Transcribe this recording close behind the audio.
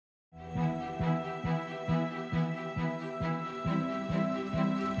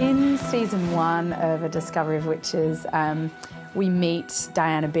In season 1 of A Discovery of Witches, we meet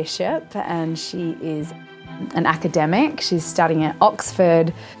Diana Bishop, and she is an academic. She's studying at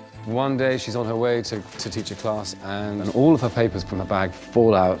Oxford. One day she's on her way to teach a class, and all of her papers from her bag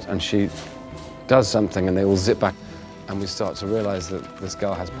fall out, and she does something and they all zip back, and we start to realise that this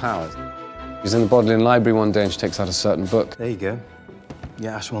girl has powers. She's in the Bodleian library one day and she takes out a certain book. There you go.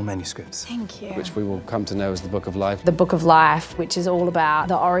 Your Ashmore manuscripts. Thank you. Which we will come to know as the Book of Life. The Book of Life, which is all about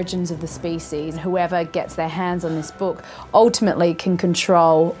the origins of the species. Whoever gets their hands on this book ultimately can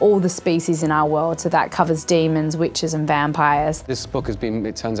control all the species in our world, so that covers demons, witches and vampires. This book has been,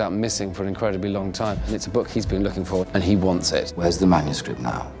 it turns out, missing for an incredibly long time, and it's a book he's been looking for and he wants it. Where's the manuscript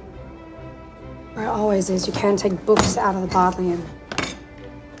now? Where it always is. You can't take books out of the Bodleian.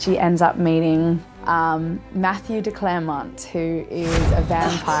 She ends up meeting Matthew de Clairmont, who is a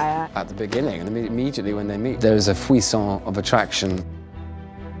vampire. At the beginning, and immediately when they meet, there is a frisson of attraction.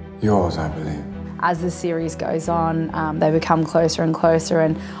 Yours, I believe. As the series goes on, they become closer and closer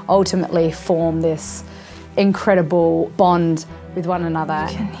and ultimately form this incredible bond with one another.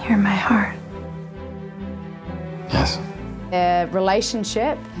 You can hear my heart. Yes. Their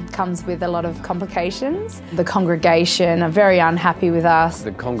relationship comes with a lot of complications. The congregation are very unhappy with us.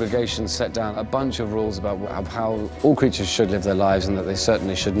 The congregation set down a bunch of rules about how all creatures should live their lives and that they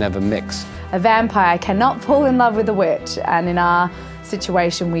certainly should never mix. A vampire cannot fall in love with a witch, and in our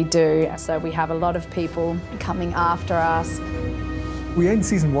situation we do. So we have a lot of people coming after us. We end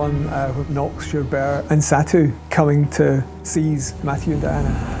season 1 with Knox, Gerbert and Satu coming to seize Matthew and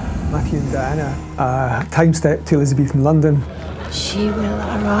Diana. Matthew and Diana, time step to Elizabethan London. She will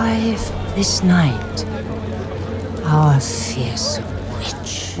arrive this night, our fearsome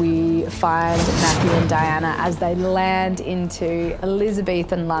witch. We find Matthew and Diana as they land into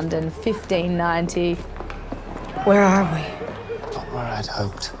Elizabethan London, 1590. Where are we? Not where I'd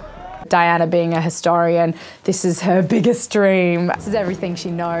hoped. Diana, being a historian, this is her biggest dream. This is everything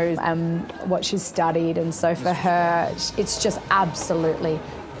she knows and what she's studied, and so for her, it's just absolutely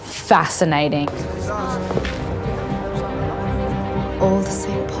fascinating. Old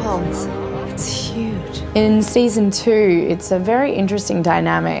St. Paul's. It's huge. In season 2, it's a very interesting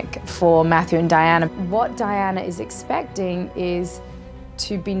dynamic for Matthew and Diana. What Diana is expecting is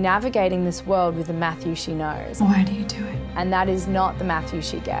to be navigating this world with the Matthew she knows. Why do you do it? And that is not the Matthew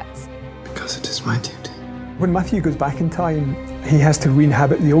she gets. Because it is my duty. When Matthew goes back in time, he has to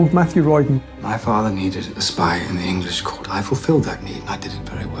re-inhabit the old Matthew Royden. My father needed a spy in the English court. I fulfilled that need and I did it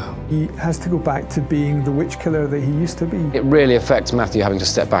very well. He has to go back to being the witch killer that he used to be. It really affects Matthew having to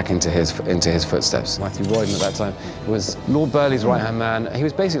step back into his footsteps. Matthew Royden at that time was Lord Burleigh's right-hand man. He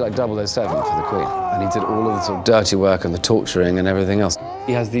was basically like 007 for the Queen. And he did all of the sort of dirty work and the torturing and everything else.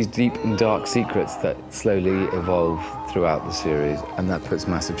 He has these deep and dark secrets that slowly evolve throughout the series, and that puts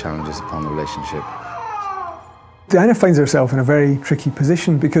massive challenges upon the relationship. Diana finds herself in a very tricky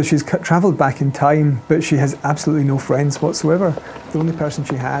position because she's travelled back in time, but she has absolutely no friends whatsoever. The only person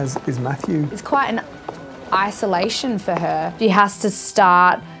she has is Matthew. It's quite an isolation for her. She has to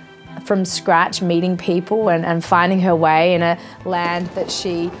start from scratch, meeting people and finding her way in a land that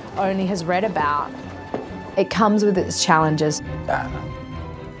she only has read about. It comes with its challenges. Diana,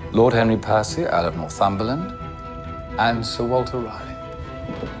 Lord Henry Percy, Earl of Northumberland, and Sir Walter Raleigh.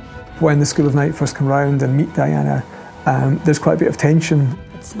 When the School of Night first come round and meet Diana, there's quite a bit of tension.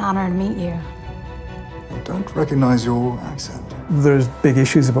 It's an honour to meet you. I don't recognise your accent. There's big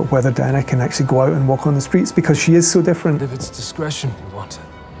issues about whether Diana can actually go out and walk on the streets because she is so different. If it's discretion you want,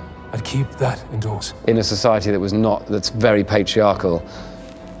 I'd keep that indoors. In a society that's very patriarchal,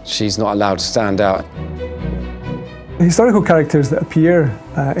 she's not allowed to stand out. The historical characters that appear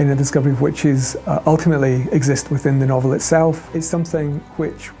in A Discovery of Witches ultimately exist within the novel itself. It's something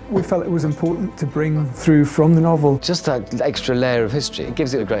which we felt it was important to bring through from the novel. Just that extra layer of history. It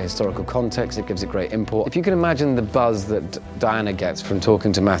gives it a great historical context, it gives it great import. If you can imagine the buzz that Diana gets from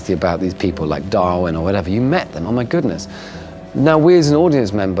talking to Matthew about these people like Darwin or whatever, you met them, oh my goodness. Now we as an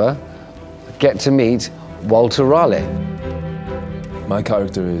audience member get to meet Walter Raleigh. My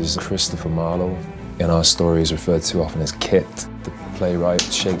character is Christopher Marlowe. In our story, he's referred to often as Kit. The playwright,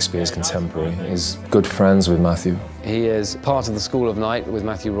 Shakespeare's contemporary, is good friends with Matthew. He is part of the School of Night with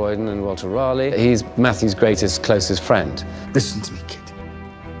Matthew Royden and Walter Raleigh. He's Matthew's closest friend. Listen to me, Kit.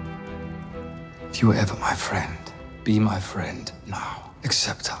 If you were ever my friend, be my friend now.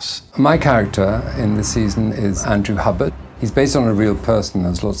 Accept us. My character in this season is Andrew Hubbard. He's based on a real person,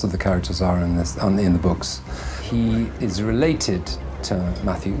 as lots of the characters are in the books. He is related to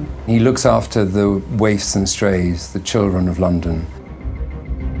Matthew. He looks after the waifs and strays, the children of London.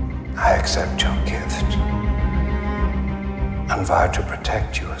 I accept your gift. and vowed to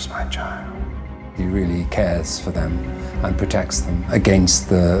protect you as my child. He really cares for them and protects them against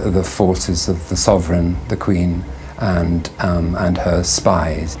the forces of the sovereign, the queen, and her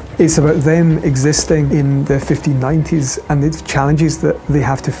spies. It's about them existing in the 1590s and the challenges that they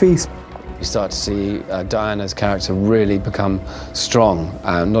have to face. You start to see Diana's character really become strong,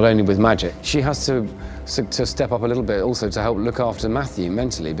 not only with magic. She has to step up a little bit also to help look after Matthew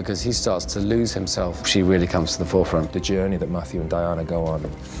mentally, because he starts to lose himself. She really comes to the forefront. The journey that Matthew and Diana go on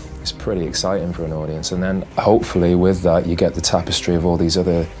is pretty exciting for an audience, and then hopefully with that you get the tapestry of all these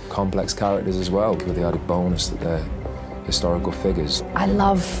other complex characters as well, with the added bonus that they're historical figures. I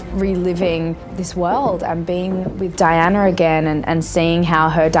love reliving this world and being with Diana again and seeing how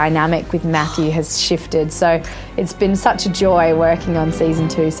her dynamic with Matthew has shifted. So it's been such a joy working on season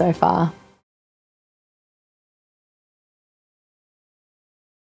 2 so far.